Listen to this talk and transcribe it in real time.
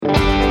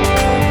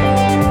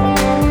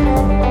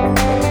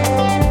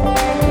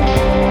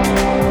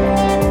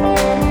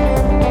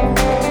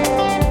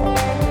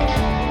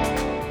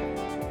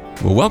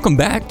Welcome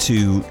back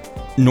to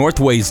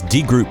Northway's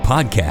D Group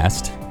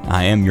podcast.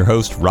 I am your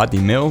host,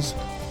 Rodney Mills.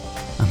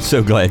 I'm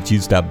so glad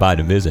you stopped by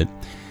to visit.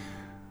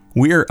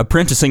 We're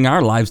apprenticing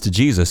our lives to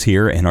Jesus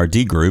here in our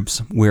D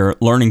groups. We're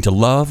learning to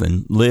love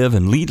and live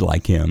and lead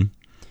like Him.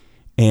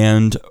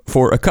 And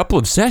for a couple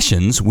of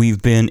sessions,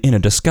 we've been in a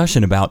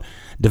discussion about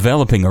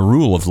developing a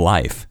rule of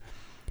life.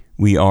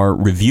 We are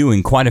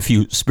reviewing quite a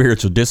few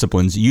spiritual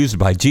disciplines used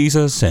by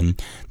Jesus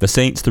and the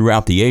saints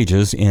throughout the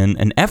ages in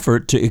an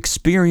effort to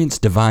experience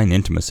divine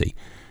intimacy.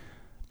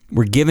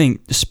 We're giving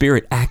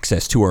Spirit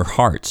access to our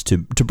hearts to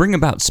bring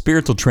about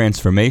spiritual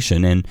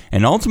transformation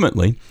and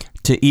ultimately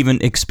to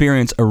even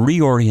experience a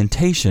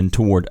reorientation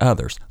toward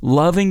others,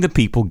 loving the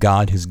people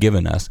God has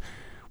given us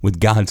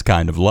with God's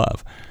kind of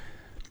love.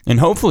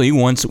 And hopefully,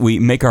 once we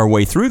make our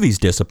way through these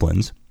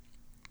disciplines,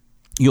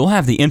 you'll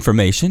have the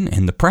information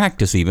and the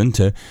practice even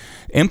to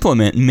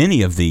implement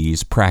many of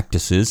these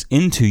practices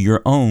into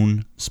your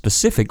own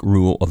specific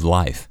rule of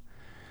life.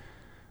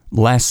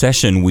 Last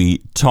session, we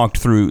talked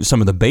through some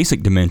of the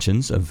basic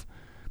dimensions of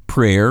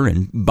prayer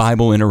and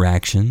Bible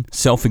interaction,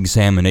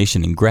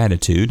 self-examination and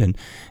gratitude. And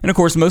of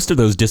course, most of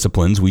those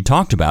disciplines we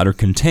talked about are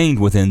contained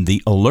within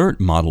the alert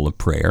model of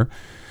prayer,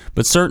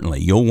 but certainly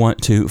you'll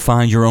want to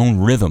find your own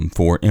rhythm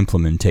for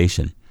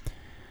implementation.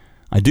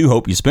 I do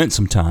hope you spent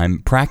some time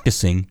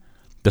practicing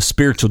the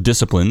spiritual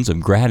disciplines of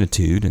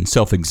gratitude and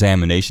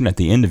self-examination at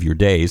the end of your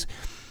days.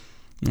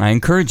 I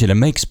encourage you to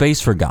make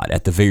space for God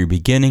at the very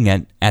beginning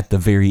and at the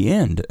very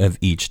end of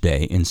each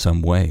day in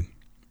some way.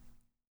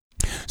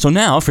 So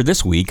now, for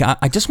this week,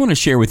 I just want to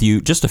share with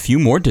you just a few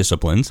more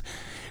disciplines.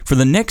 For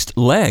the next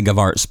leg of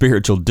our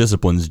spiritual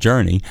disciplines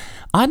journey,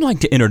 I'd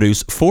like to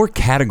introduce 4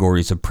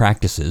 categories of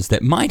practices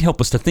that might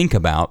help us to think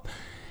about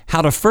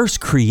how to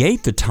first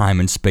create the time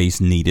and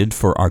space needed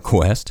for our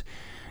quest,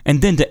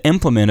 and then to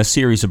implement a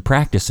series of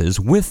practices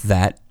with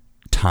that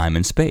time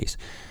and space.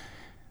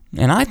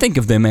 And I think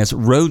of them as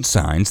road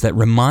signs that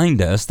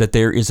remind us that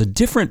there is a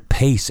different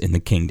pace in the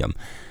kingdom.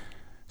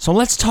 So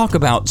let's talk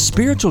about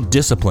spiritual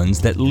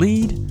disciplines that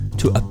lead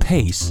to a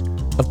pace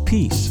of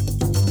peace.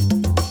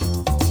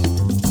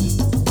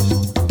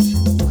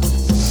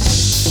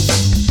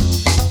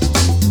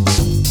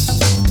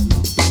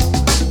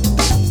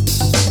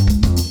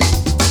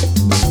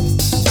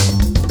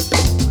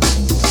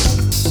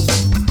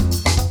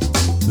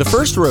 The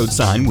first road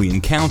sign we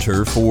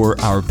encounter for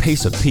our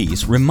pace of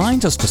peace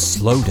reminds us to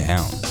slow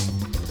down.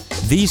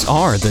 These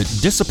are the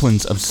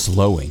disciplines of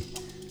slowing.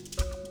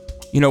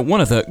 You know, one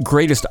of the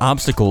greatest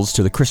obstacles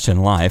to the Christian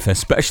life,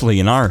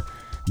 especially in our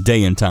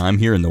day and time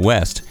here in the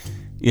West,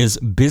 is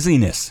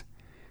busyness.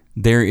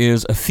 There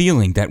is a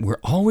feeling that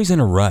we're always in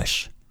a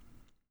rush,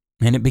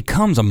 and it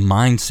becomes a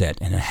mindset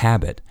and a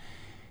habit.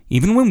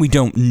 Even when we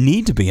don't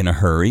need to be in a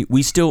hurry,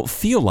 we still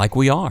feel like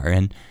we are,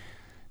 and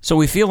so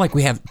we feel like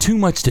we have too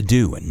much to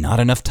do and not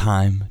enough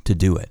time to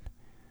do it.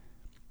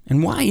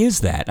 And why is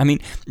that? I mean,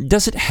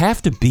 does it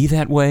have to be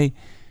that way?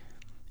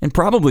 And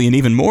probably an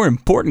even more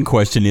important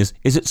question is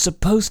it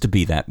supposed to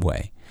be that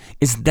way?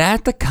 Is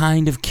that the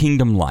kind of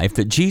kingdom life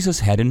that Jesus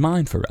had in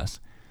mind for us?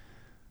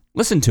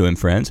 Listen to Him,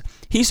 friends.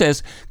 He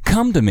says,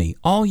 "Come to me,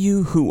 all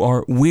you who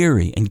are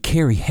weary and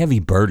carry heavy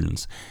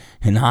burdens,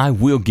 and I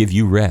will give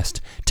you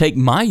rest. Take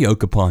my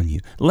yoke upon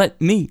you.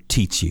 Let me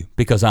teach you,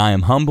 because I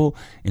am humble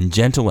and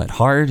gentle at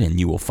heart,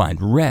 and you will find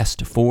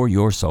rest for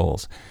your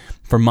souls.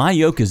 For my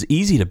yoke is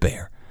easy to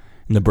bear,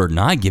 and the burden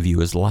I give you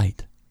is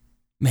light."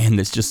 Man,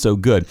 that's just so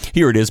good.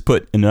 Here it is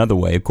put another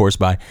way, of course,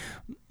 by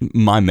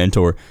my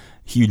mentor,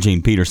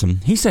 Eugene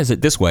Peterson. He says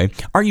it this way: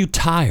 "Are you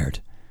tired?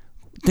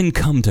 Then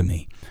come to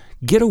me.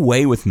 Get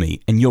away with me,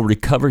 and you'll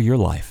recover your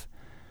life.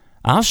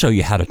 I'll show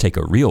you how to take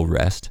a real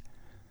rest.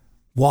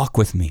 Walk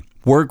with me.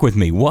 Work with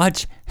me.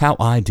 Watch how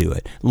I do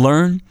it.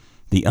 Learn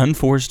the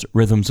unforced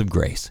rhythms of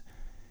grace.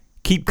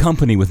 Keep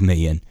company with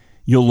me, and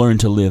you'll learn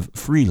to live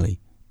freely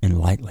and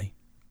lightly."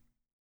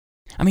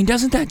 I mean,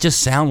 doesn't that just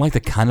sound like the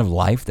kind of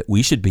life that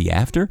we should be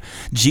after?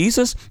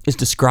 Jesus is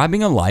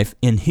describing a life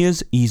in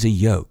His easy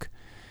yoke.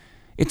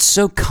 It's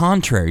so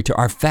contrary to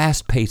our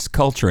fast-paced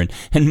culture,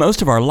 and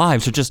most of our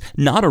lives are just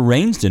not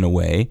arranged in a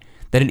way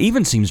that it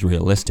even seems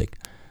realistic.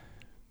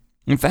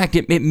 In fact,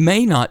 it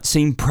may not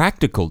seem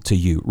practical to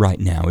you right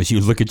now as you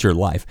look at your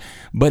life,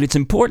 but it's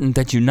important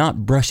that you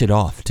not brush it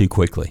off too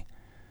quickly.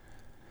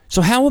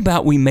 So how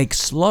about we make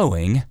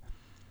slowing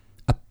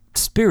a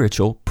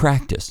spiritual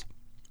practice?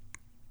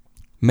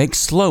 Make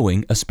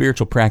slowing a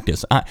spiritual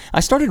practice.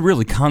 I started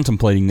really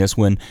contemplating this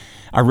when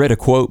I read a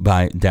quote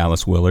by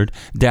Dallas Willard.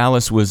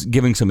 Dallas was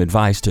giving some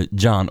advice to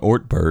John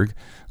Ortberg,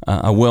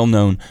 a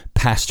well-known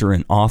pastor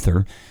and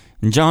author.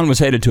 And John was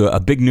headed to a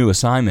big new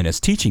assignment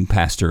as teaching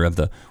pastor of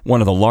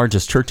one of the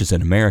largest churches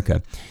in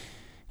America.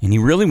 And he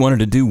really wanted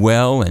to do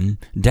well, and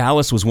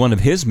Dallas was one of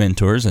his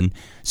mentors. And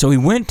so he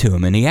went to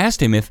him and he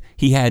asked him if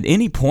he had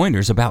any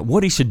pointers about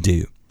what he should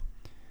do.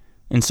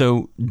 And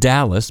so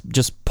Dallas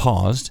just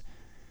paused.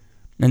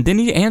 And then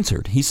he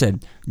answered. He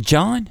said,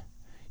 "John,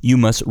 you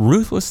must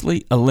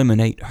ruthlessly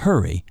eliminate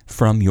hurry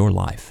from your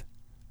life."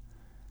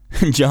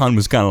 And John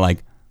was kind of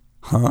like,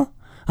 huh?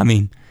 I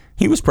mean,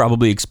 He was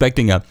probably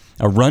expecting a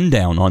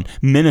rundown on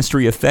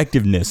ministry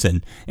effectiveness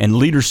and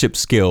leadership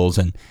skills,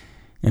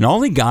 and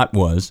all he got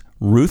was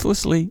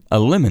ruthlessly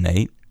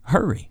eliminate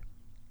hurry.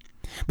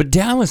 But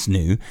Dallas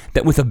knew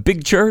that with a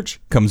big church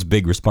comes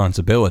big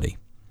responsibility.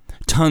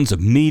 Tons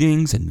of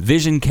meetings and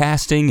vision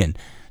casting and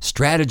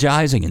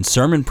strategizing and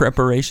sermon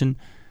preparation.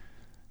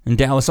 And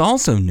Dallas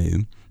also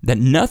knew that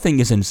nothing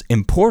is as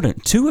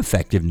important to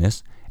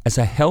effectiveness as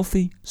a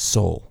healthy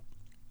soul.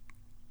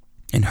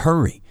 And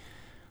hurry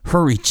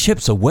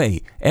chips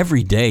away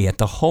every day at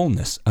the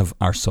wholeness of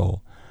our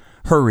soul.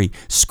 Hurry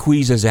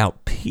squeezes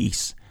out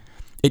peace.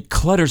 It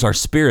clutters our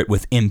spirit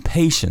with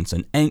impatience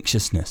and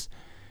anxiousness.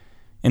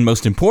 And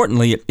most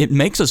importantly, it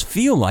makes us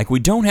feel like we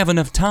don't have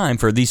enough time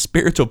for these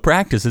spiritual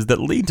practices that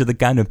lead to the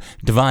kind of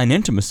divine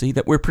intimacy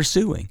that we're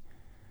pursuing.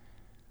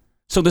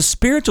 So the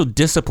spiritual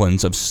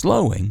disciplines of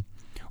slowing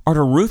are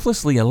to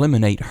ruthlessly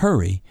eliminate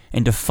hurry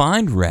and to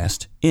find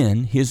rest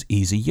in His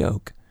easy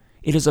yoke.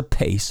 It is a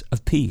pace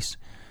of peace.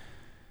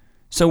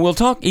 So we'll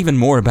talk even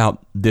more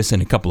about this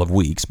in a couple of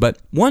weeks, but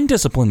one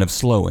discipline of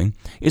slowing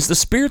is the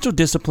spiritual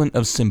discipline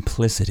of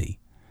simplicity.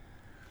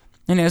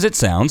 And as it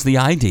sounds, the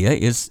idea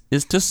is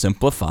to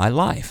simplify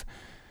life.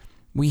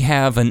 We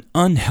have an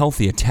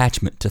unhealthy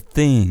attachment to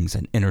things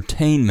and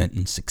entertainment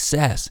and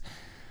success.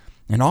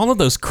 And all of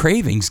those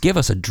cravings give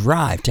us a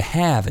drive to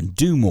have and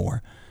do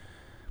more.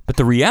 But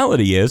the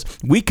reality is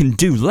we can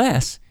do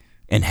less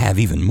and have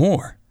even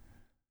more.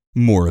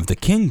 More of the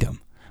kingdom,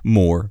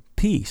 more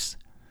peace.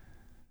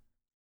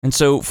 And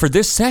so for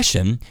this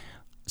session,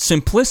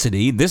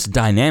 simplicity, this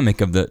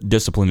dynamic of the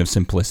discipline of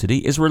simplicity,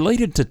 is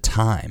related to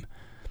time.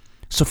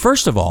 So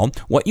first of all,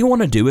 what you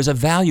want to do is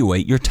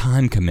evaluate your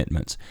time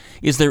commitments.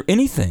 Is there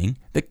anything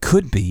that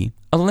could be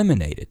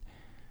eliminated?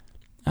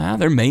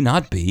 There may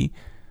not be,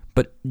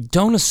 but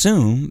don't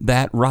assume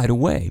that right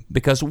away,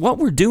 because what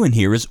we're doing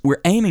here is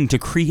we're aiming to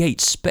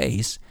create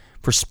space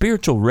for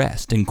spiritual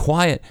rest and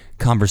quiet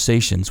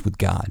conversations with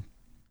God.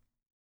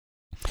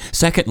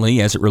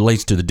 Secondly, as it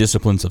relates to the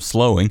disciplines of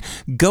slowing,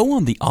 go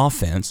on the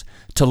offense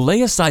to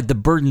lay aside the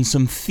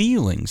burdensome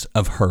feelings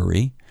of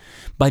hurry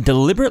by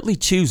deliberately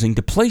choosing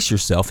to place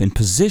yourself in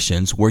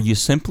positions where you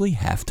simply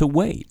have to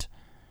wait.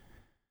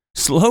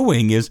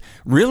 Slowing is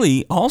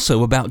really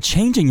also about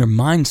changing your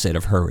mindset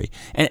of hurry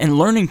and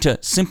learning to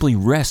simply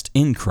rest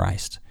in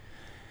Christ.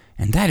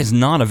 And that is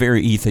not a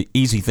very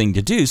easy thing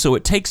to do, so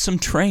it takes some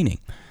training.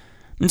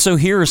 And so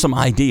here are some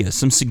ideas,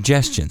 some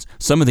suggestions.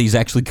 Some of these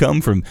actually come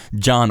from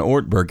John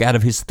Ortberg out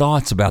of his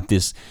thoughts about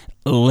this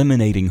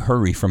eliminating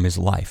hurry from his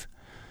life.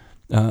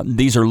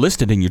 These are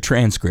listed in your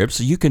transcript,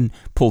 so you can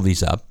pull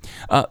these up.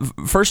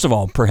 First of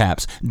all,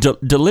 perhaps,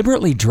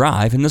 deliberately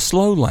drive in the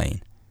slow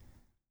lane.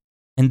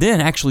 And then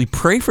actually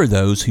pray for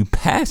those who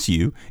pass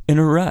you in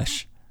a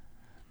rush.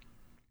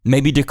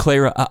 Maybe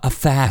declare a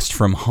fast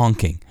from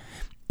honking.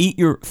 Eat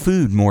your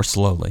food more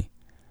slowly.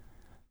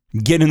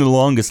 Get in the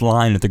longest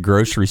line at the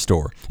grocery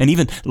store, and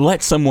even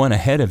let someone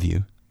ahead of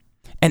you.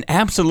 And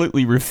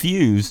absolutely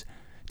refuse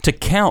to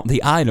count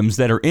the items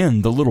that are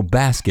in the little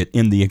basket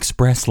in the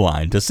express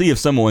line to see if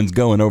someone's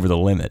going over the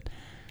limit.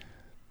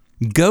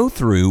 Go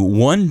through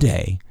one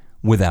day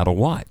without a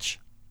watch.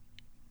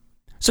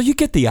 So you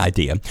get the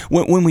idea.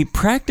 When we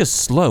practice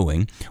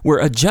slowing,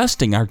 we're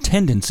adjusting our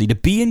tendency to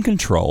be in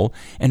control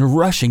and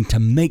rushing to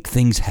make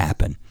things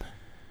happen.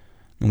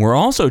 And we're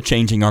also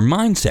changing our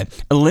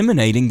mindset,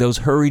 eliminating those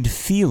hurried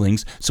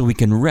feelings so we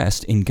can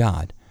rest in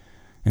God.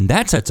 And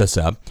that sets us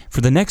up for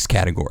the next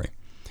category.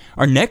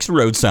 Our next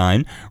road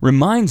sign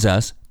reminds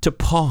us to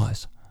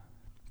pause.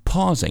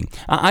 Pausing.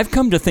 I've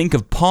come to think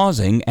of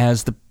pausing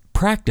as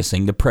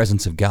practicing the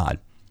presence of God.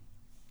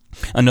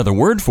 Another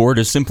word for it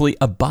is simply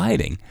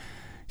abiding.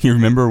 You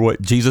remember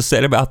what Jesus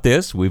said about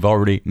this? We've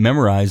already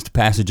memorized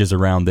passages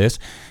around this.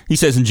 He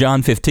says in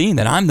John 15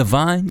 that I'm the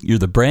vine, you're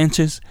the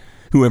branches.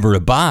 Whoever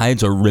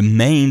abides or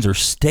remains or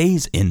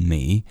stays in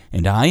me,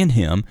 and I in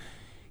him,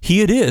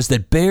 he it is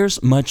that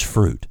bears much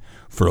fruit.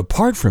 For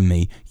apart from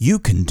me, you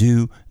can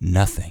do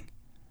nothing.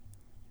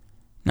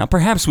 Now,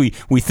 perhaps we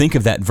think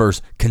of that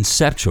verse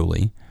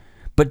conceptually,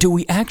 but do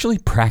we actually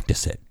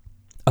practice it?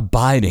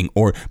 Abiding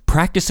or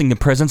practicing the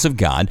presence of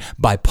God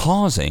by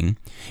pausing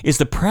is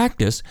the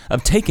practice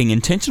of taking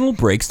intentional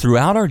breaks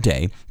throughout our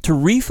day to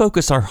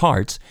refocus our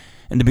hearts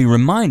and to be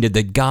reminded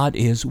that God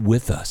is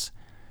with us.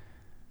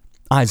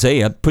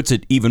 Isaiah puts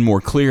it even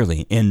more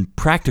clearly in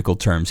practical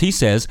terms. He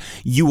says,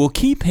 "You will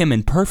keep him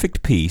in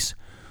perfect peace,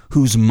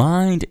 whose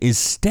mind is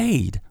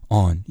stayed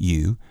on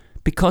you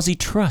because he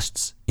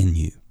trusts in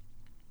you."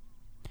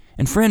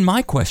 And friend,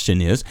 my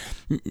question is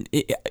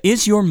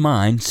your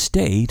mind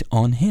stayed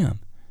on him?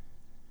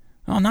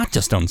 Well, not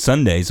just on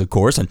Sundays, of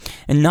course, and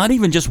not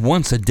even just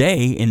once a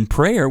day in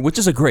prayer, which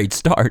is a great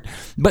start,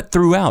 but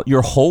throughout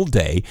your whole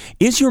day.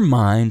 Is your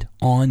mind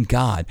on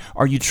God?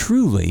 Are you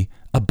truly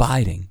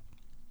abiding?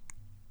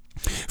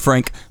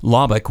 Frank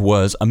Laubach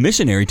was a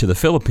missionary to the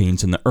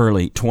Philippines in the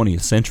early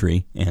 20th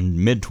century and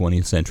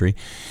mid-20th century.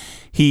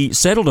 He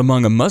settled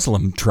among a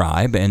Muslim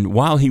tribe, and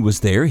while he was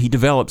there, he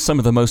developed some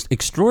of the most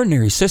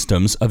extraordinary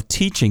systems of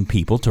teaching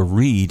people to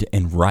read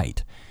and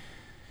write.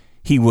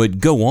 He would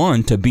go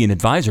on to be an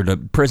advisor to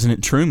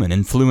President Truman,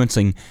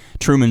 influencing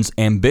Truman's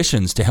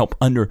ambitions to help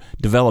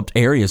underdeveloped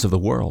areas of the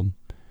world.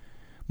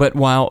 But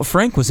while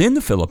Frank was in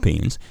the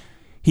Philippines,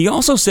 he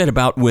also set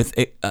about with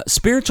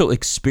spiritual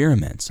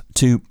experiments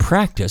to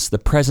practice the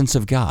presence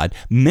of God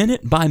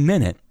minute by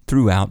minute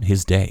throughout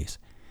his days.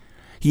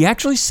 He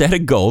actually set a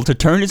goal to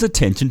turn his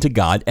attention to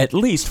God at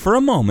least for a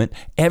moment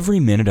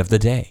every minute of the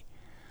day.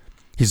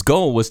 His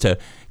goal was to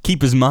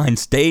keep his mind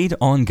stayed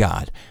on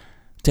God,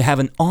 to have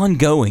an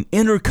ongoing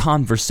inner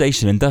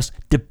conversation and thus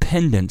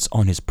dependence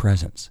on his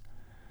presence.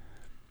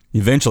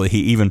 Eventually,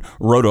 he even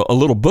wrote a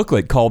little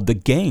booklet called The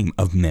Game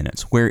of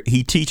Minutes, where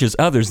he teaches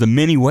others the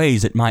many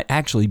ways it might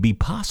actually be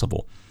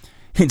possible.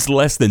 It's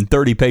less than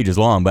 30 pages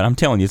long, but I'm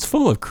telling you, it's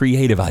full of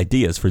creative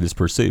ideas for this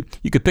pursuit.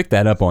 You could pick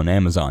that up on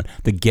Amazon,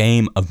 The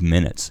Game of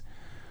Minutes.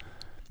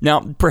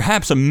 Now,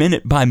 perhaps a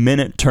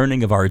minute-by-minute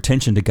turning of our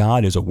attention to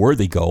God is a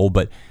worthy goal,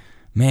 but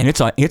man,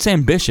 it's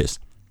ambitious.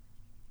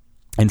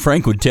 And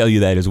Frank would tell you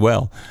that as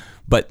well.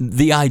 But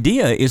the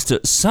idea is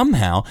to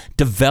somehow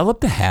develop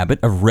the habit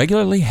of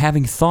regularly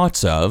having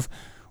thoughts of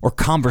or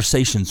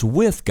conversations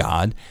with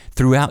God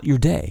throughout your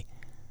day.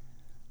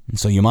 And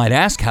so you might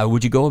ask, how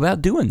would you go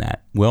about doing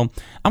that? Well,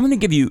 I'm going to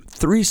give you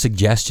 3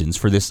 suggestions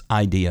for this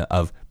idea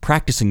of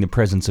practicing the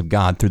presence of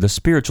God through the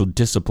spiritual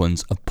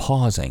disciplines of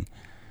pausing.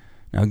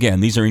 Now again,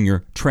 these are in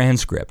your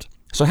transcript.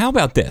 So how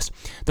about this?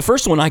 The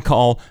first one I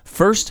call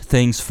first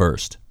things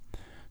first.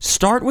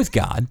 Start with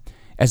God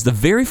as the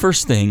very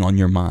first thing on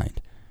your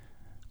mind.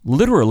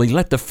 Literally,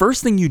 let the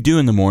first thing you do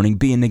in the morning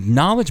be an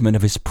acknowledgement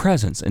of His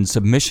presence and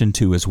submission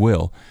to His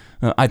will.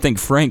 I think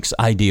Frank's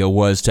idea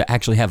was to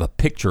actually have a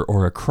picture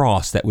or a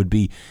cross that would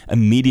be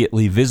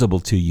immediately visible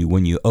to you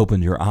when you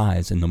opened your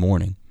eyes in the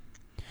morning.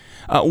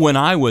 When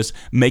I was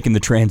making the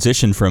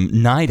transition from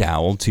night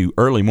owl to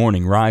early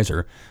morning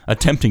riser,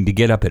 attempting to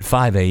get up at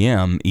 5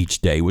 a.m.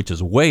 each day, which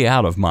is way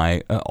out of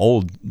my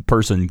old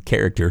person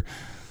character,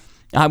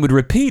 I would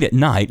repeat at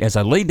night as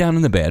I laid down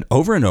in the bed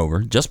over and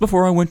over, just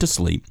before I went to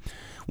sleep,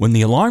 when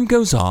the alarm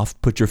goes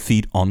off, put your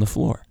feet on the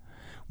floor.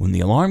 When the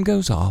alarm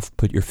goes off,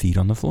 put your feet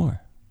on the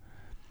floor.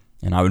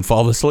 And I would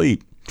fall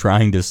asleep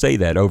trying to say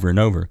that over and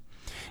over.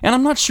 And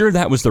I'm not sure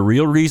that was the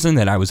real reason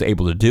that I was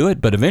able to do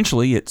it, but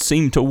eventually it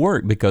seemed to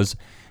work because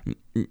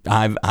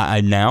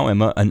I now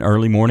am an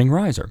early morning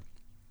riser,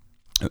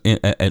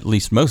 at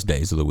least most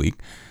days of the week.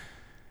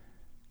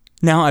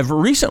 Now, I've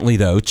recently,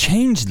 though,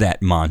 changed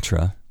that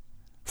mantra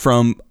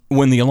from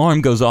when the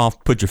alarm goes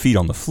off, put your feet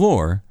on the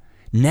floor.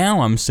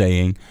 Now I'm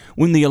saying,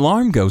 when the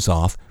alarm goes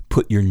off,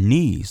 put your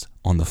knees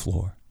on the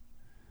floor.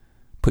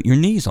 Put your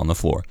knees on the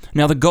floor.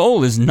 Now, the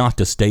goal is not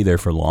to stay there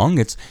for long.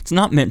 It's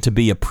not meant to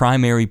be a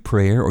primary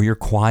prayer or your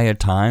quiet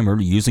time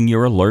or using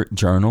your alert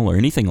journal or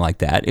anything like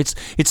that. It's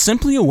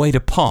simply a way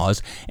to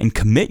pause and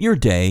commit your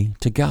day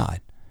to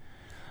God.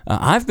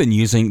 I've been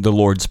using the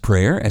Lord's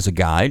Prayer as a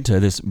guide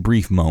to this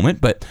brief moment,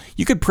 but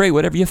you could pray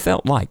whatever you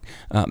felt like.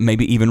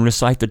 Maybe even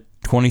recite the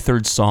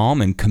 23rd Psalm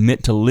and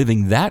commit to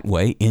living that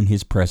way in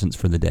His presence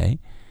for the day.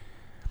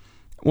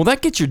 Well,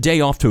 that gets your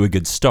day off to a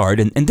good start,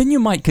 and then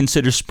you might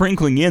consider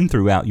sprinkling in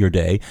throughout your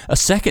day a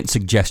second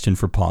suggestion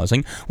for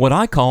pausing, what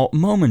I call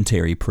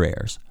momentary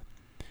prayers.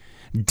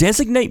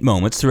 Designate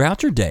moments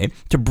throughout your day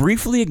to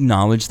briefly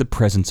acknowledge the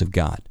presence of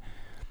God.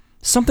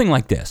 Something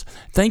like this: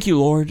 thank you,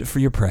 Lord, for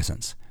your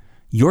presence.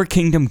 Your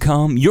kingdom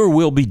come, your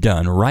will be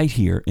done right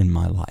here in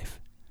my life.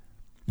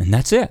 And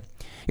that's it.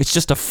 It's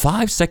just a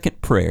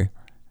 5-second prayer.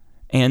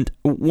 And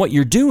what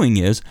you're doing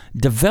is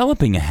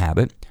developing a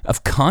habit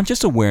of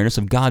conscious awareness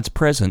of God's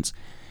presence,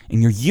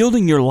 and you're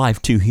yielding your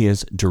life to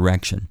His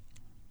direction.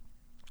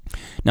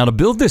 Now, to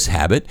build this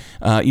habit,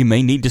 you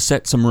may need to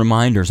set some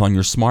reminders on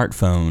your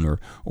smartphone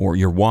or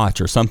your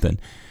watch or something.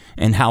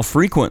 And how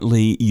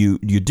frequently you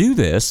do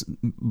this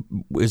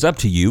is up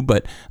to you,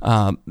 but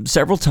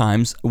several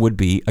times would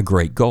be a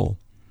great goal.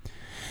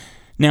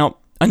 Now,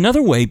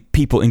 another way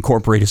people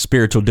incorporate a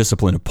spiritual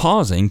discipline of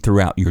pausing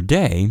throughout your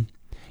day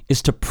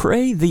is to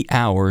pray the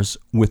hours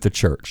with the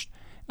church.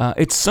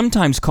 It's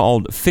sometimes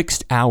called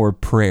fixed hour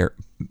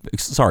praying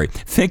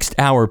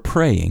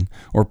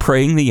or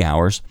praying the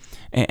hours,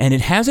 and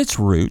it has its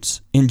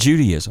roots in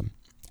Judaism,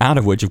 out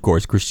of which, of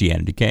course,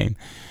 Christianity came.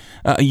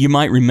 You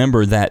might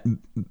remember that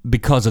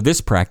because of this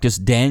practice,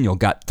 Daniel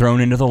got thrown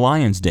into the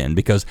lion's den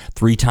because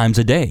 3 times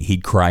a day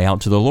he'd cry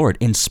out to the Lord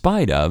in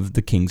spite of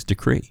the king's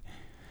decree.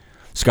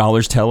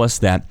 Scholars tell us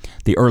that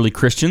the early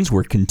Christians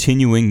were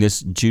continuing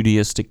this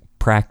Judaistic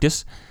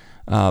practice.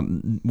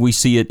 We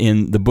see it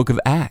in the book of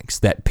Acts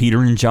that Peter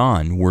and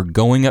John were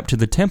going up to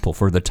the temple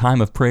for the time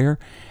of prayer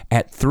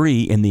at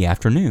 3 in the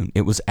afternoon.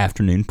 It was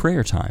afternoon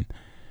prayer time.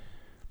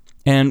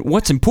 And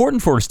what's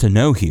important for us to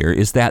know here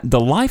is that the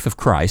life of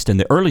Christ and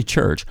the early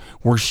church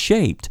were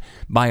shaped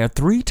by a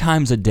 3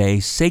 times a day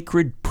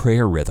sacred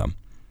prayer rhythm.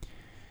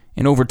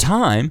 And over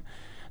time,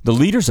 the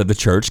leaders of the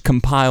church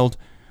compiled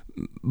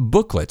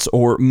booklets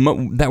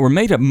that were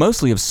made up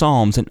mostly of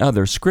Psalms and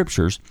other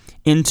scriptures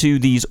into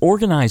these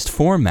organized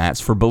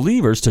formats for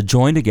believers to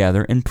join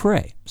together and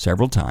pray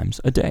several times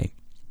a day.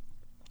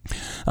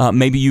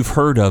 Maybe you've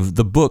heard of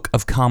the Book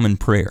of Common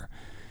Prayer.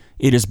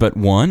 It is but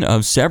one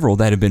of several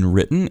that have been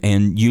written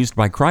and used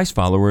by Christ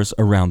followers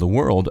around the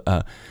world.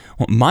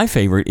 My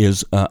favorite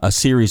is a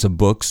series of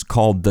books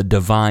called The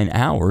Divine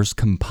Hours,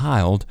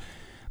 compiled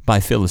by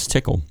Phyllis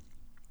Tickle.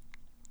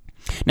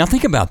 Now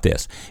think about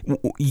this.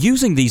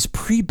 Using these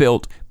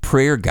pre-built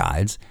prayer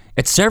guides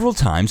at several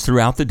times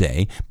throughout the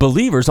day,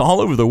 believers all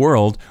over the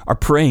world are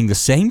praying the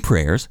same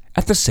prayers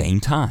at the same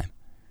time.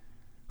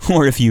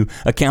 Or if you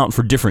account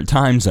for different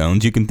time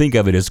zones, you can think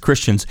of it as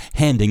Christians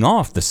handing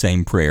off the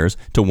same prayers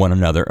to one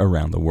another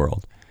around the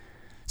world.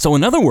 So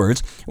in other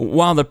words,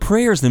 while the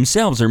prayers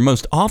themselves are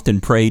most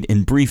often prayed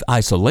in brief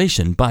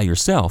isolation by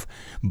yourself,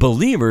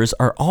 believers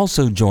are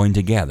also joined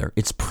together.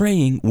 It's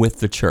praying with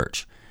the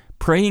church,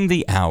 praying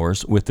the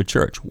hours with the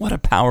church. What a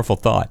powerful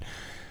thought.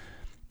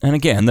 And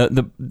again,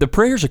 the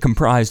prayers are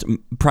comprised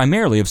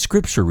primarily of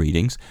scripture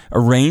readings,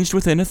 arranged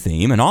within a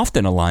theme and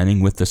often aligning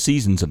with the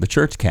seasons of the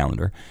church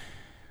calendar.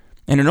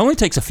 And it only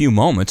takes a few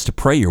moments to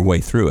pray your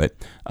way through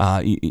it.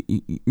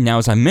 Now,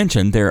 as I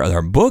mentioned, there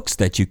are books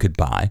that you could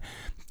buy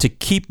to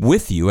keep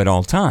with you at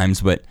all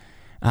times, but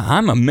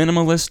I'm a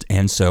minimalist,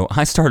 and so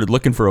I started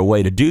looking for a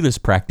way to do this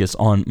practice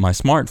on my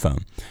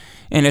smartphone.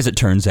 And as it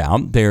turns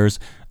out, there's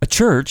a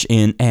church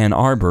in Ann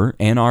Arbor,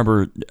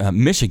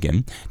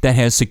 Michigan, that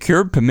has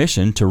secured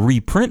permission to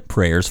reprint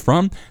prayers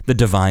from the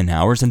Divine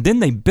Hours, and then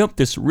they built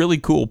this really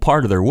cool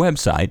part of their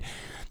website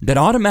that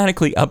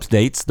automatically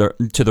updates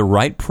to the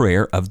right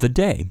prayer of the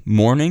day: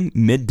 morning,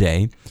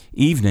 midday,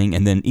 evening,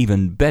 and then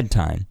even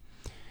bedtime.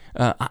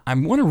 I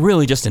want to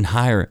really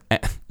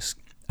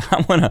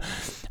I want to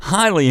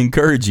highly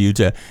encourage you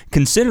to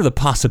consider the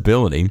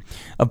possibility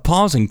of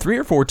pausing 3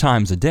 or 4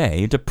 times a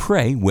day to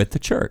pray with the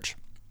church.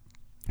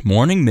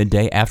 Morning,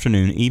 midday,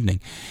 afternoon,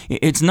 evening.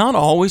 It's not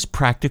always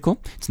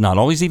practical. It's not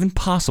always even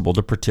possible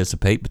to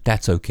participate, but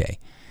that's okay.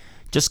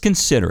 Just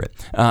consider it.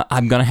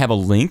 I'm going to have a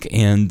link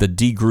in the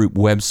D Group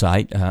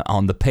website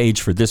on the page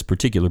for this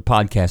particular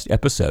podcast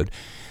episode.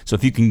 So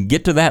if you can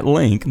get to that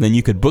link, then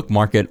you could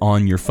bookmark it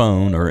on your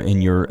phone or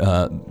in your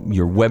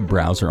web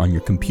browser on your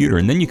computer,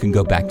 and then you can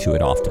go back to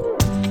it often.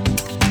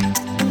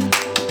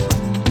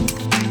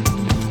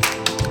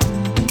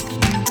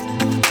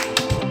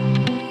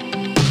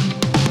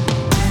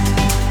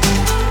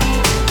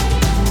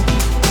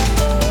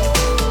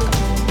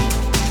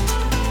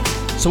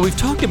 So we've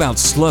talked about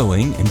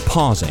slowing and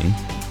pausing,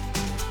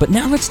 but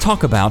now let's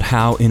talk about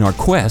how in our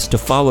quest to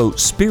follow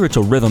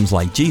spiritual rhythms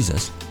like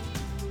Jesus,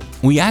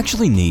 we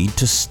actually need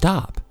to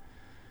stop.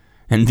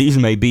 And these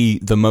may be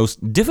the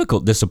most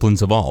difficult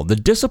disciplines of all, the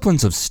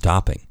disciplines of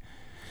stopping.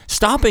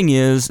 Stopping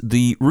is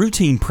the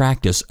routine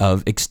practice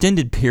of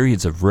extended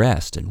periods of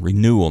rest and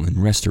renewal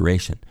and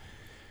restoration.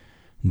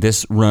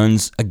 This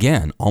runs,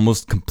 again,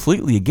 almost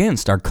completely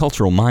against our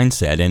cultural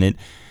mindset, and it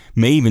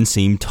may even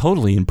seem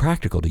totally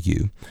impractical to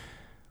you.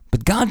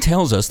 But God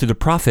tells us through the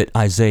prophet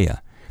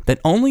Isaiah that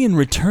only in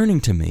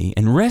returning to me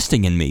and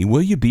resting in me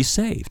will you be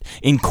saved.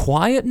 In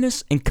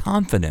quietness and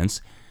confidence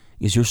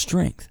is your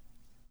strength.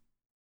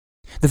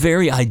 The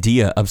very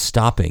idea of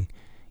stopping,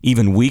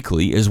 even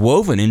weekly, is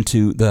woven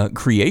into the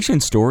creation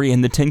story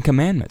and the Ten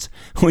Commandments.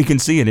 We can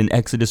see it in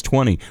Exodus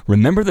 20.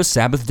 Remember the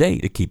Sabbath day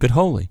to keep it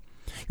holy.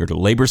 You're to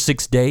labor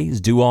 6 days,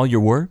 do all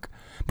your work,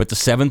 but the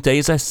 7th day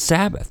is a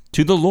Sabbath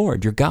to the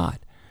Lord your God.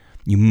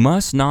 You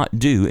must not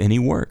do any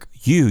work.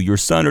 You, your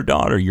son or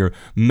daughter, your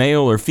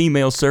male or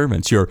female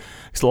servants, your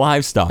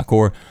livestock,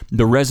 or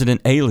the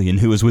resident alien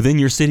who is within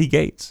your city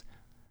gates.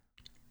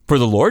 For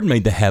the Lord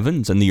made the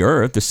heavens and the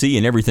earth, the sea,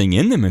 and everything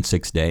in them in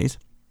 6 days,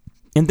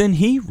 and then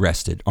he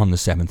rested on the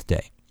 7th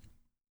day.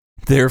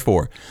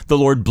 Therefore, the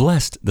Lord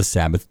blessed the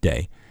Sabbath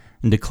day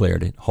and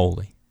declared it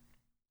holy.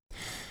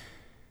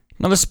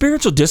 Now, the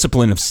spiritual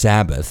discipline of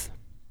Sabbath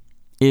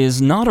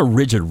is not a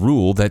rigid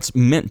rule that's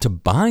meant to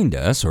bind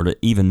us or to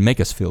even make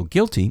us feel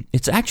guilty.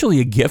 It's actually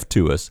a gift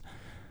to us.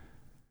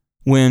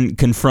 When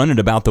confronted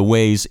about the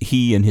ways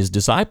he and his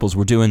disciples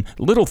were doing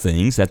little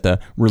things that the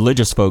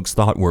religious folks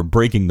thought were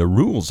breaking the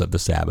rules of the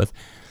Sabbath,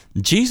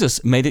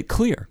 Jesus made it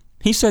clear.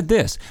 He said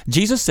this,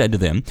 Jesus said to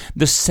them,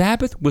 "The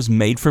Sabbath was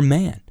made for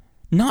man,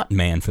 not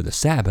man for the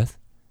Sabbath."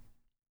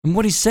 And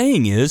what he's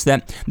saying is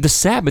that the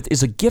Sabbath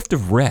is a gift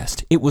of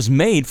rest. It was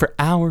made for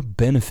our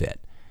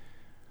benefit.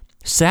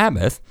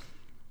 Sabbath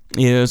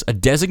is a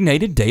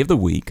designated day of the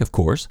week, of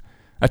course,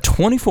 a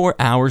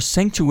 24-hour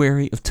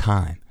sanctuary of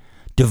time,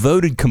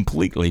 devoted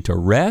completely to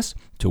rest,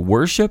 to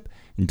worship,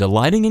 and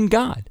delighting in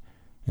God.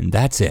 And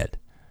that's it.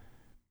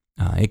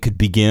 It could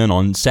begin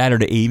on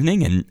Saturday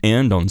evening and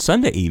end on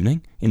Sunday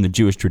evening in the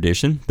Jewish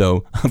tradition,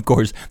 though, of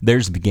course,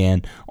 theirs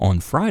began on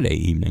Friday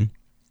evening.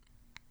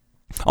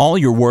 All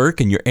your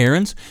work and your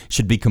errands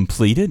should be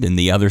completed in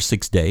the other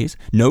 6 days.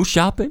 No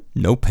shopping,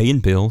 no paying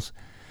bills,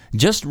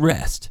 just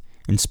rest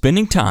and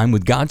spending time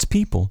with God's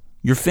people,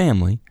 your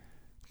family,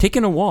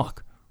 taking a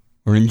walk,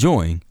 or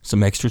enjoying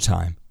some extra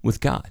time with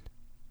God.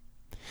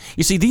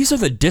 You see, these are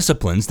the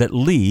disciplines that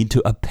lead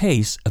to a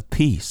pace of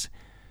peace.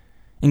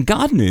 And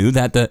God knew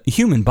that the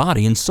human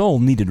body and soul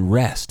needed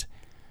rest.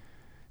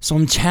 So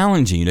I'm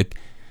challenging you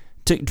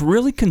to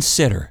really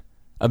consider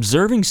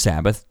observing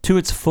Sabbath to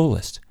its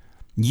fullest,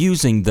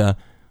 using the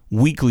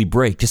weekly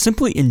break to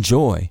simply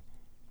enjoy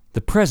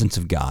the presence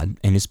of God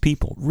and His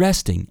people,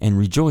 resting and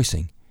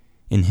rejoicing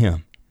in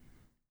Him.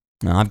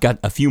 Now, I've got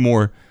a few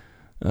more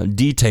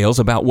details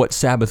about what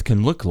Sabbath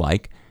can look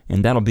like,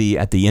 and that'll be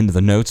at the end of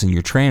the notes in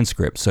your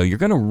transcript, so you're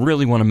going to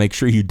really want to make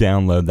sure you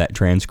download that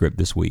transcript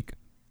this week.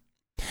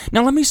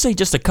 Now, let me say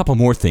just a couple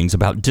more things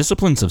about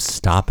disciplines of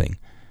stopping.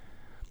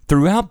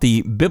 Throughout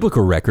the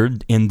biblical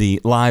record in the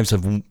lives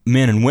of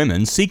men and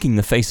women seeking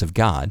the face of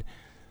God,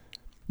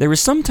 there is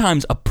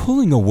sometimes a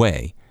pulling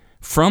away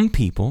from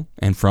people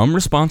and from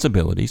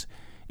responsibilities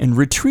and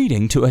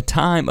retreating to a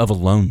time of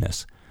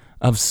aloneness,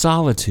 of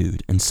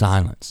solitude and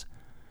silence.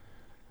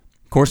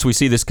 Of course, we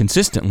see this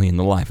consistently in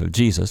the life of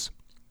Jesus.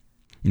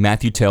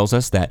 Matthew tells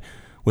us that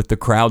with the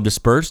crowd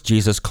dispersed,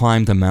 Jesus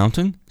climbed the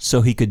mountain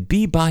so He could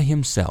be by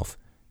Himself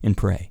and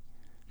pray.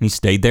 He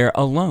stayed there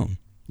alone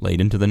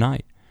late into the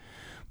night.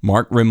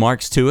 Mark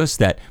remarks to us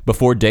that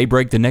before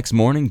daybreak the next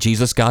morning,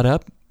 Jesus got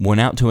up, went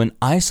out to an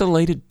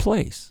isolated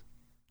place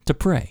to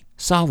pray,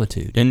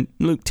 solitude. And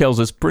Luke tells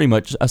us pretty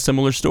much a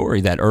similar story,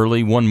 that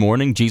early one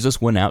morning, Jesus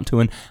went out to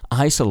an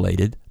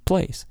isolated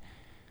place.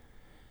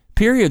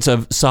 Periods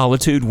of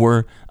solitude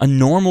were a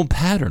normal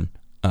pattern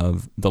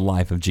of the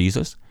life of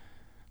Jesus.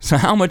 So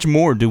how much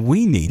more do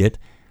we need it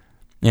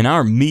in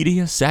our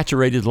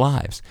media-saturated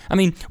lives? I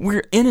mean,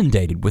 we're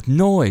inundated with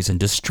noise and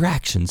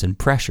distractions and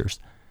pressures.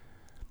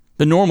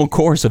 The normal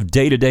course of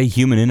day-to-day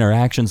human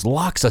interactions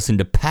locks us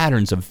into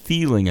patterns of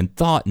feeling and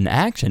thought and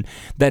action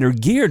that are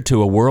geared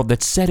to a world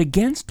that's set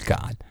against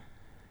God.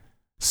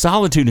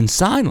 Solitude and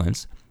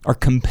silence are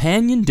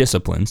companion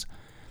disciplines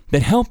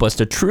that help us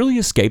to truly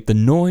escape the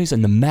noise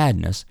and the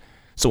madness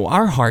so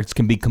our hearts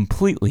can be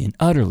completely and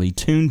utterly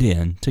tuned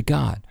in to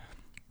God.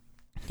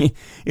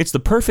 It's the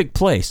perfect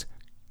place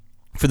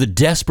for the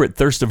desperate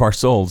thirst of our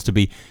souls to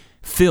be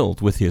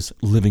filled with His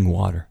living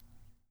water.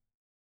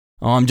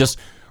 Oh, I'm just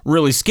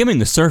really skimming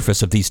the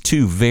surface of these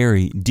two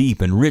very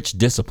deep and rich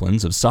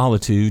disciplines of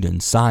solitude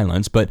and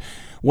silence, but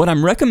what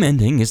I'm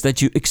recommending is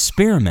that you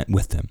experiment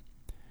with them.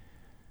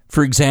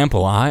 For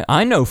example,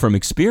 I know from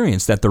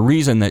experience that the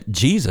reason that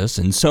Jesus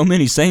and so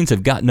many saints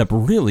have gotten up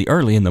really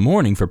early in the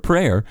morning for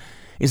prayer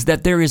is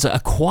that there is a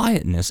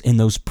quietness in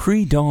those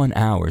pre-dawn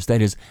hours that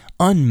is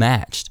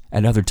unmatched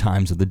at other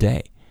times of the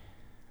day.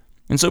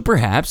 And so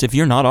perhaps if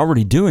you're not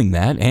already doing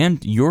that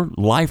and your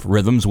life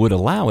rhythms would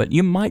allow it,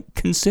 you might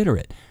consider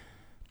it.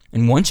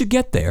 And once you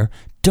get there,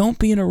 don't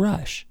be in a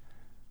rush.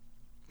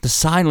 The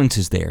silence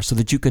is there so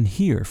that you can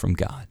hear from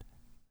God.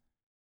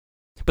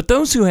 But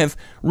those who have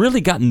really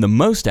gotten the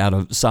most out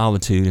of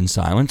solitude and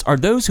silence are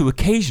those who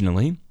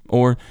occasionally,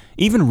 or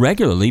even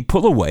regularly,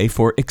 pull away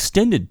for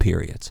extended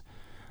periods.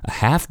 A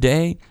half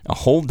day, a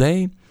whole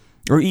day,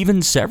 or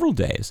even several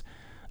days.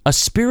 A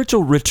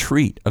spiritual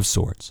retreat of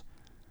sorts.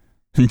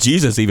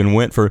 Jesus even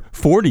went for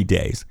 40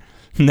 days.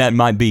 That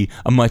might be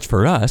much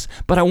for us,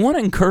 but I want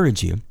to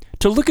encourage you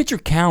to look at your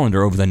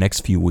calendar over the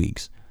next few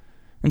weeks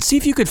and see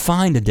if you could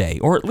find a day,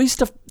 or at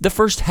least the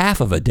first half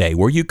of a day,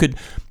 where you could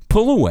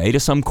pull away to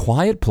some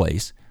quiet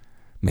place,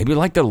 maybe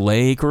like a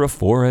lake or a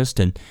forest,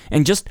 and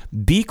just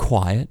be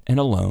quiet and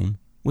alone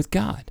with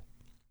God.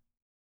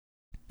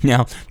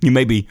 Now, you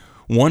may be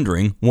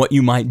wondering what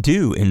you might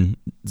do in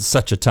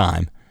such a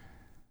time.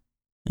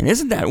 And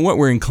isn't that what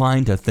we're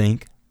inclined to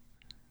think?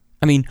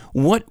 I mean,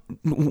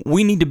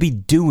 we need to be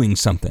doing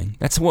something.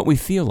 That's what we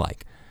feel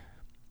like.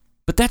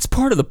 But that's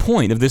part of the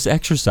point of this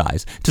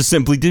exercise, to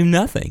simply do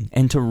nothing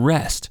and to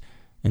rest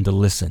and to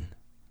listen.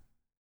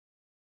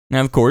 Now,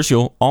 of course,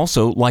 you'll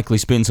also likely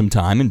spend some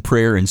time in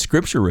prayer and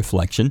scripture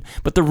reflection,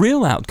 but the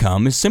real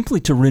outcome is simply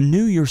to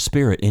renew your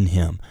spirit in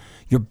Him,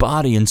 your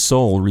body and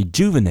soul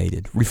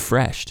rejuvenated,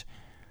 refreshed.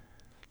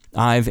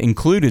 I've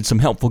included some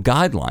helpful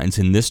guidelines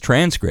in this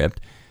transcript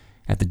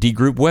at the D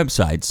Group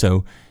website,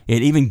 so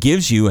it even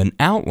gives you an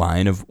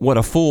outline of what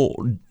a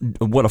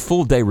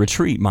full day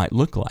retreat might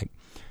look like.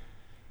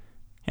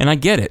 And I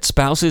get it,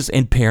 spouses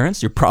and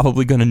parents, you're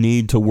probably going to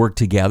need to work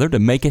together to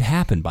make it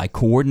happen by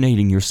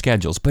coordinating your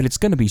schedules, but it's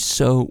going to be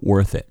so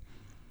worth it.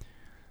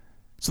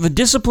 So the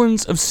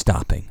disciplines of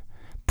stopping,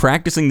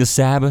 practicing the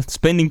Sabbath,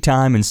 spending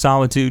time in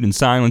solitude and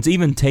silence,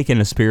 even taking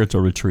a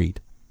spiritual retreat.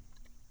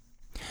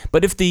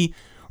 But if the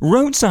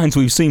road signs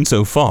we've seen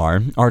so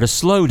far are to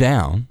slow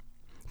down,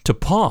 to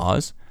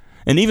pause,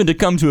 and even to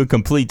come to a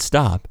complete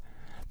stop,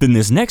 then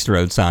this next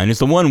road sign is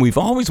the one we've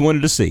always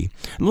wanted to see.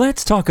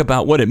 Let's talk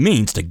about what it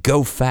means to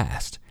go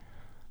fast.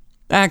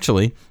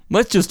 Actually,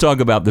 let's just talk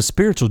about the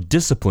spiritual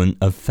discipline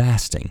of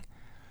fasting.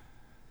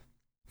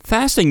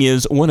 Fasting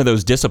is one of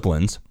those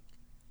disciplines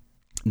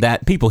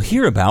that people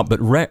hear about but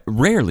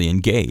rarely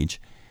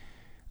engage.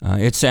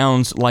 It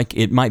sounds like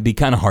it might be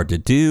kind of hard to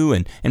do,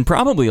 and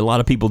probably a lot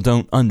of people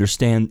don't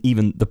understand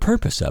even the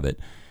purpose of it.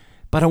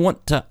 But I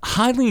want to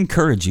highly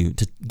encourage you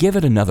to give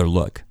it another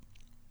look.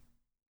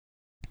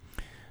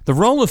 The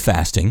role of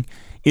fasting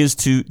is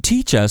to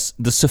teach us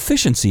the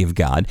sufficiency of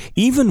God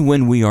even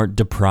when we are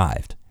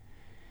deprived.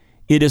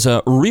 It is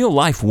a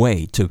real-life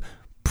way to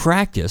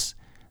practice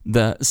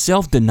the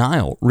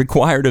self-denial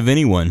required of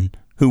anyone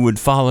who would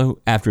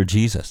follow after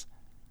Jesus.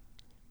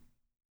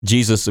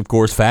 Jesus, of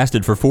course,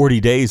 fasted for 40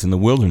 days in the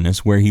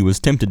wilderness where he was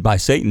tempted by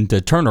Satan to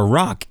turn a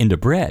rock into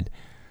bread.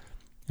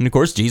 And of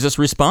course, Jesus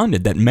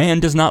responded that man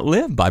does not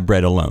live by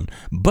bread alone,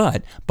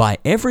 but by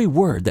every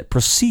word that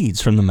proceeds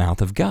from the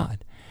mouth of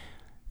God.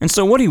 And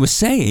so what he was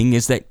saying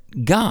is that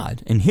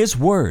God and his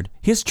word,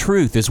 his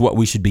truth is what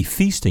we should be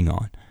feasting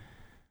on.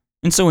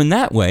 And so in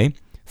that way,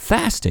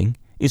 fasting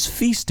is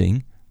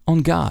feasting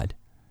on God.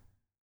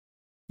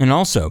 And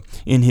also,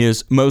 in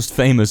his most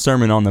famous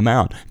Sermon on the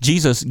Mount,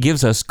 Jesus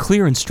gives us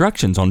clear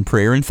instructions on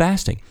prayer and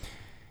fasting.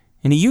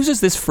 And he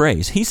uses this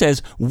phrase. He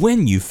says,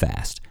 when you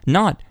fast,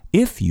 not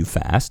if you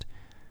fast.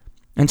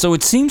 And so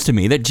it seems to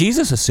me that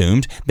Jesus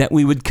assumed that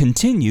we would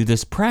continue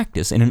this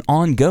practice in an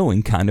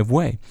ongoing kind of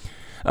way.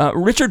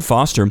 Richard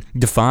Foster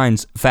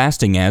defines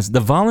fasting as the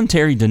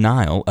voluntary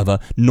denial of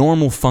a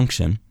normal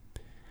function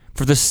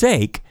for the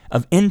sake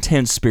of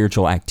intense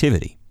spiritual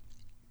activity.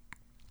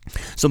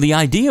 So the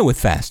idea with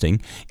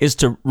fasting is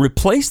to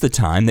replace the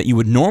time that you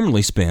would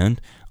normally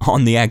spend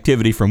on the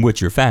activity from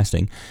which you're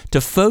fasting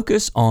to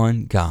focus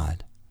on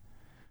God.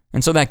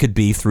 And so that could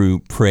be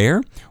through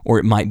prayer, or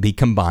it might be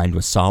combined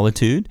with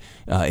solitude.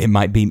 It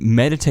might be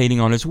meditating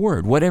on His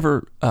Word,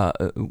 whatever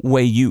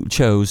way you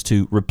chose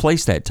to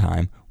replace that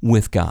time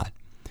with God.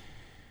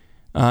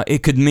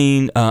 It could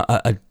mean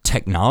a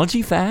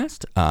technology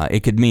fast.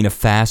 It could mean a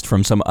fast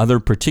from some other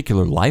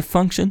particular life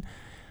function.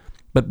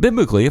 But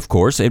biblically, of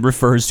course, it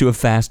refers to a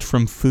fast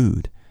from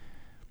food.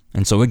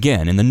 And so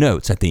again, in the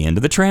notes at the end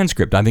of the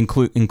transcript, I've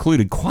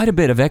included quite a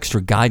bit of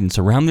extra guidance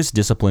around this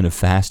discipline of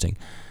fasting,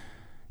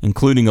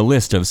 including a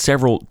list of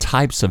several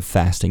types of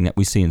fasting that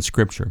we see in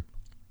Scripture.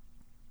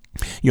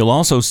 You'll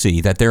also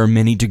see that there are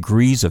many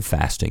degrees of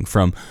fasting,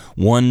 from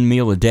 1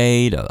 meal a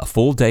day to a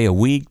full day a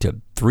week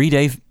to 3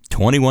 days,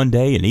 21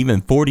 day, and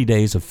even 40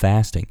 days of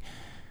fasting.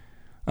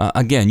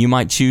 Again, you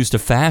might choose to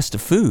fast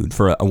food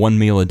for a 1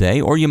 meal a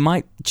day, or you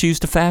might choose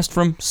to fast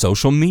from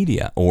social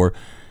media or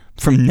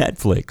from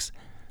Netflix.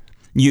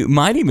 You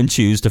might even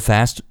choose to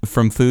fast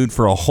from food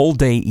for a whole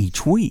day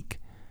each week.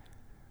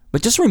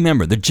 But just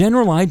remember, the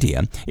general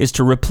idea is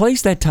to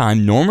replace that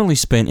time normally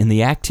spent in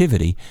the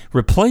activity,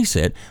 replace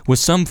it with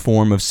some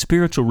form of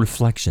spiritual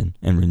reflection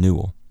and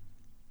renewal.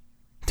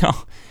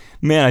 Oh,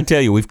 man, I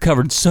tell you, we've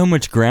covered so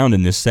much ground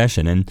in this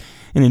session, and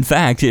in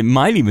fact, it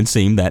might even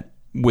seem that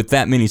with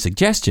that many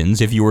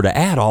suggestions, if you were to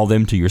add all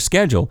them to your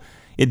schedule,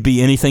 it'd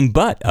be anything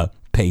but a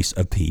pace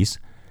of peace.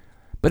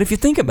 But if you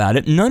think about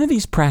it, none of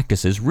these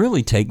practices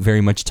really take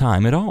very much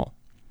time at all.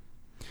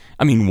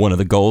 I mean, one of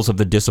the goals of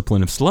the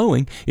discipline of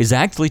slowing is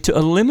actually to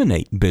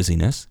eliminate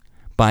busyness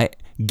by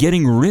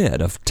getting rid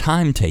of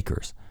time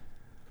takers.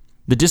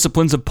 The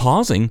disciplines of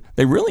pausing,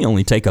 they really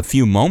only take a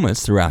few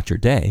moments throughout your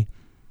day.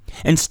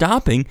 And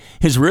stopping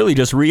is really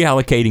just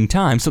reallocating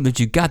time so that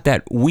you got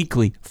that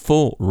weekly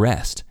full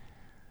rest.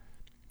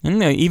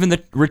 And even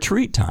the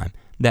retreat time,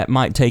 that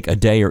might take a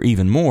day or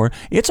even more,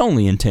 it's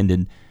only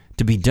intended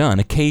to be done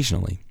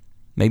occasionally,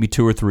 maybe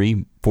 2 or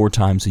 3, 4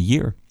 times a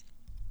year.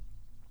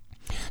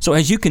 So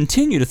as you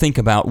continue to think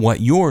about what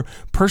your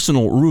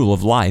personal rule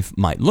of life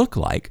might look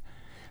like,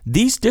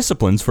 these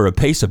disciplines for a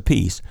pace of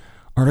peace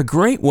are a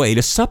great way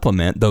to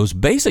supplement those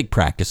basic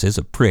practices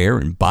of prayer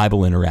and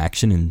Bible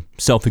interaction and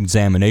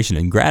self-examination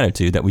and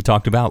gratitude that we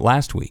talked about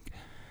last week.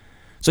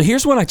 So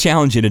here's what I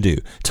challenge you to do.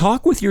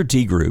 Talk with your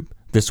D group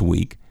this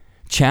week.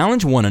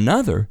 Challenge one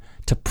another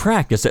to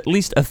practice at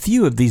least a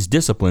few of these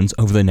disciplines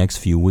over the next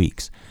few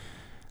weeks.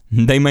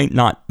 They may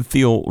not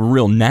feel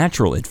real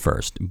natural at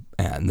first,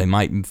 and they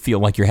might feel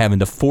like you're having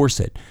to force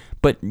it,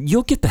 but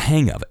you'll get the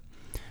hang of it.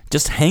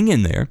 Just hang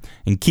in there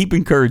and keep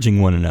encouraging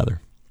one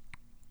another.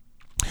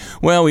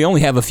 Well, we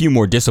only have a few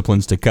more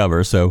disciplines to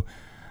cover, so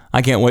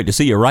I can't wait to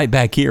see you right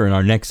back here in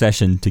our next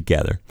session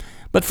together.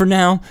 But for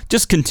now,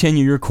 just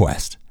continue your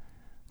quest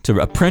to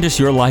apprentice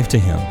your life to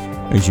Him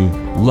as you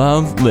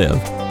love,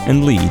 live,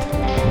 and lead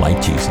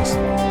like Jesus.